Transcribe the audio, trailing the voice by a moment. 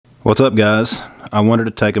What's up, guys? I wanted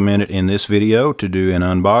to take a minute in this video to do an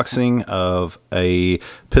unboxing of a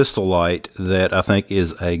pistol light that I think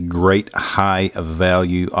is a great high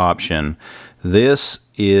value option. This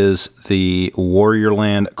is the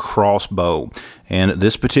WARRIORLAND CROSSBOW, and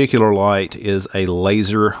this particular light is a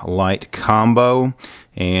laser light combo,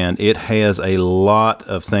 and it has a lot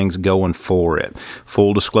of things going for it.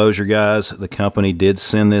 Full disclosure, guys, the company did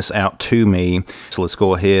send this out to me, so let's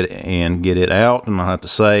go ahead and get it out, and I'll have to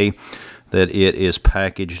say that it is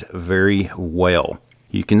packaged very well.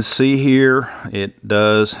 You can see here it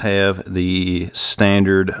does have the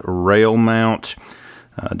standard rail mount.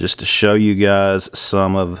 Just to show you guys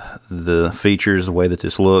some of the features, the way that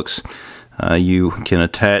this looks, you can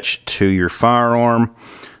attach to your firearm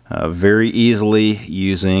very easily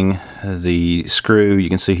using the screw. You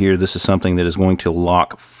can see here this is something that is going to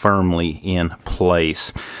lock firmly in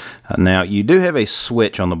place. Now you do have a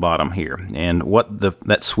switch on the bottom here, and what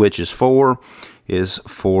that switch is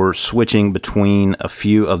for switching between a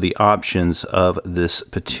few of the options of this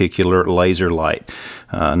particular laser light.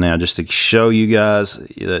 Now, just to show you guys,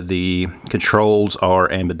 the controls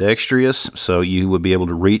are ambidextrous, so you would be able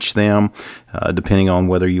to reach them depending on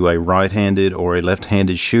whether you are a right-handed or a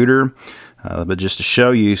left-handed shooter. But just to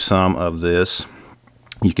show you some of this,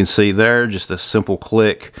 you can see there just a simple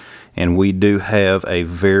click, and we do have a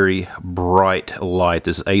very bright light.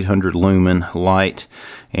 This 800 lumen light,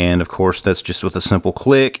 and of course that's just with a simple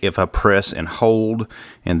click. If I press and hold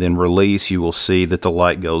and then release, you will see that the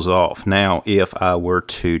light goes off. Now if I were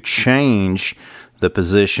to change the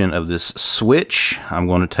position of this switch, I'm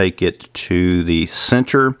going to take it to the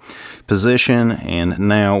center position, and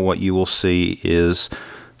now what you will see is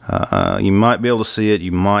you might be able to see it,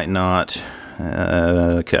 you might not.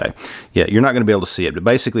 Okay, yeah, you're not going to be able to see it, but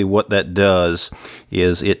basically what that does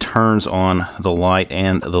is it turns on the light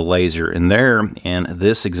and the laser, and there in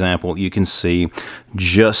this example you can see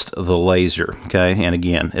just the laser. Okay, and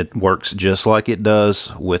again, it works just like it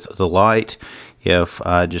does with the light. If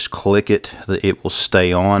I just click it, it will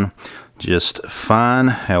stay on just fine.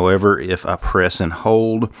 However, if I press and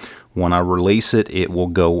hold, when I release it, it will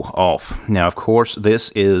go off. Now, of course, this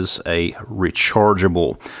is a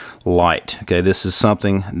rechargeable light. Okay, this is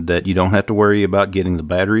something that you don't have to worry about getting the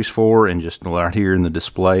batteries for, and just right here in the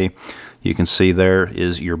display, you can see there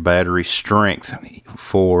is your battery strength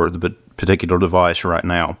for the particular device right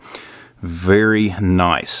now. Very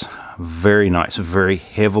nice, very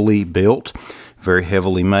heavily built, very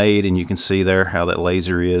heavily made, and you can see there how that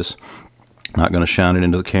laser is. Not going to shine it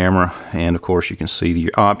into the camera, and of course you can see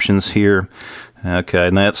your options here. Okay,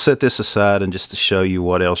 now let's set this aside, and just to show you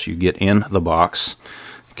what else you get in the box.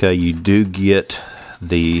 Okay, you do get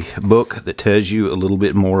the book that tells you a little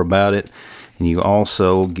bit more about it, and you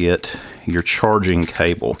also get your charging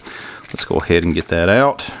cable. Let's go ahead and get that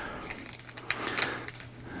out.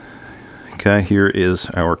 Okay, here is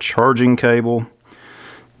our charging cable.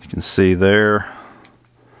 You can see there.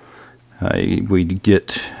 We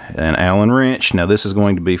get an Allen wrench. Now this is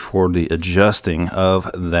going to be for the adjusting of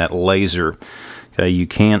that laser. Okay, you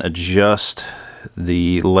can adjust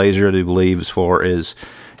the laser, I do believe, as far as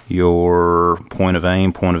your point of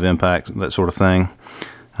aim, point of impact, that sort of thing.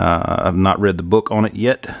 I've not read the book on it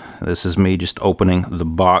yet. This is me just opening the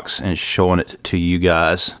box and showing it to you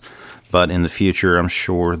guys. But in the future, I'm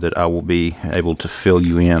sure that I will be able to fill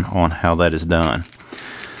you in on how that is done.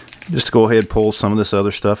 Just to go ahead and pull some of this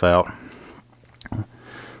other stuff out.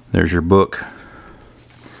 There's your book.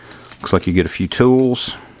 Looks like you get a few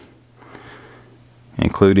tools,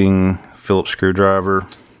 including Phillips screwdriver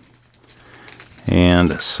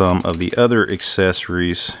and some of the other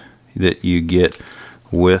accessories that you get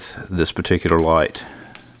with this particular light.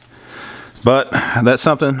 But that's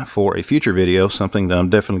something for a future video, something that I'm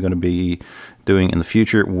definitely going to be doing in the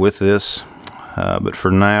future with this. But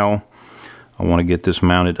for now, I want to get this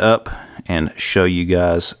mounted up and show you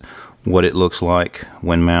guys what it looks like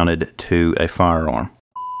when mounted to a firearm.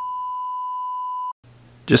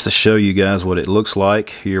 Just to show you guys what it looks like,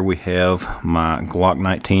 here we have my Glock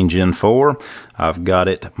 19 Gen 4. I've got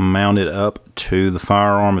it mounted up to the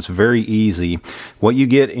firearm. It's very easy. What you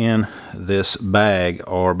get in this bag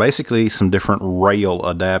are basically some different rail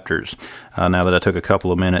adapters. Now that I took a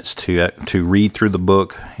couple of minutes to read through the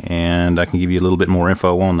book, and I can give you a little bit more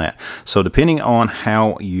info on that. So depending on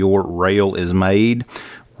how your rail is made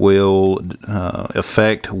will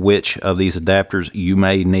affect which of these adapters you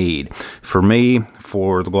may need. For me,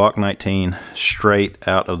 for the Glock 19, straight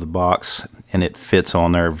out of the box, and it fits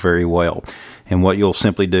on there very well. And what you'll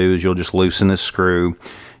simply do is you'll just loosen this screw,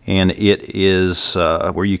 and it is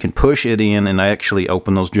where you can push it in and actually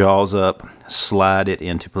open those jaws up, slide it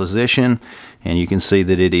into position, and you can see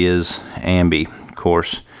that it is ambi. Of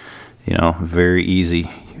course, you know, very easy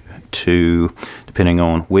to, depending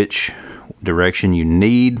on which direction you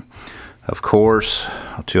need. Of course,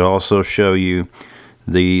 to also show you,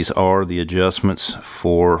 these are the adjustments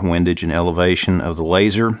for windage and elevation of the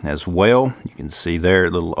laser as well. You can see there, a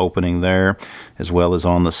little opening there, as well as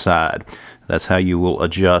on the side. That's how you will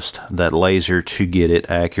adjust that laser to get it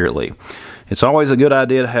accurately. It's always a good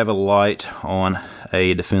idea to have a light on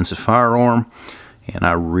a defensive firearm, and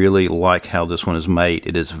I really like how this one is made.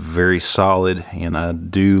 It is very solid, and I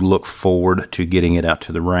do look forward to getting it out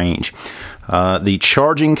to the range. The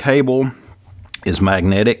charging cable is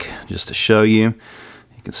magnetic, just to show you.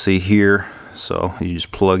 You can see here, so you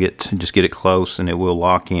just plug it, just get it close, and it will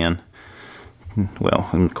lock in. Well,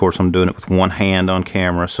 and of course I'm doing it with one hand on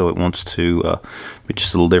camera, so it wants to be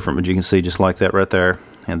just a little different, but you can see just like that right there.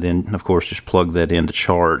 And then of course just plug that in to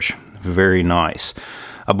charge. Very nice.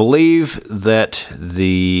 I believe that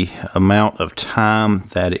the amount of time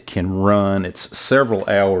that it can run, it's several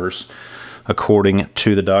hours according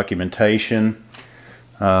to the documentation.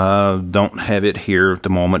 Don't have it here at the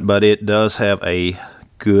moment, but it does have a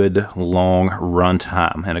good long run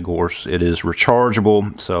time, and of course it is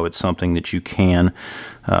rechargeable, so it's something that you can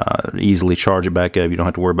easily charge it back up. You don't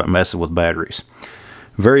have to worry about messing with batteries.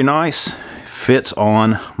 Very nice. Fits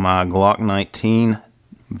on my Glock 19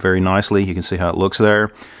 very nicely. You can see how it looks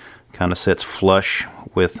there. Kind of sits flush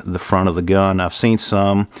with the front of the gun. I've seen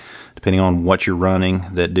some, depending on what you're running,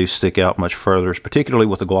 that do stick out much further, particularly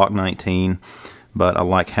with the Glock 19. But I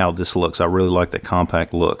like how this looks. I really like that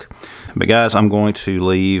compact look. But guys, I'm going to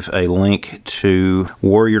leave a link to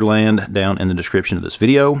WARRIORLAND down in the description of this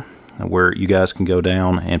video, where you guys can go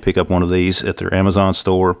down and pick up one of these at their Amazon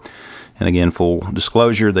store. And again, full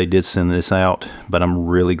disclosure, they did send this out, but I'm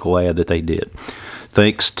really glad that they did.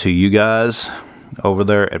 Thanks to you guys over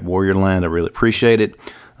there at WARRIORLAND. I really appreciate it.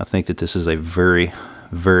 I think that this is a very,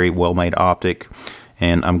 very well-made optic,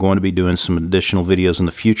 and I'm going to be doing some additional videos in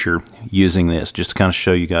the future using this, just to kind of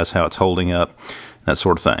show you guys how it's holding up, that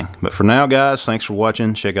sort of thing. But for now, guys, thanks for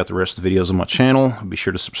watching. Check out the rest of the videos on my channel. Be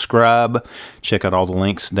sure to subscribe. Check out all the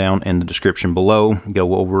links down in the description below.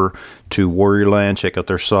 Go over to WARRIORLAND, check out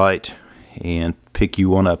their site, and pick you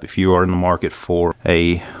one up if you are in the market for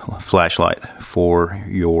a flashlight for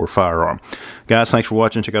your firearm. Guys, thanks for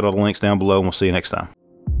watching. Check out all the links down below, and we'll see you next time.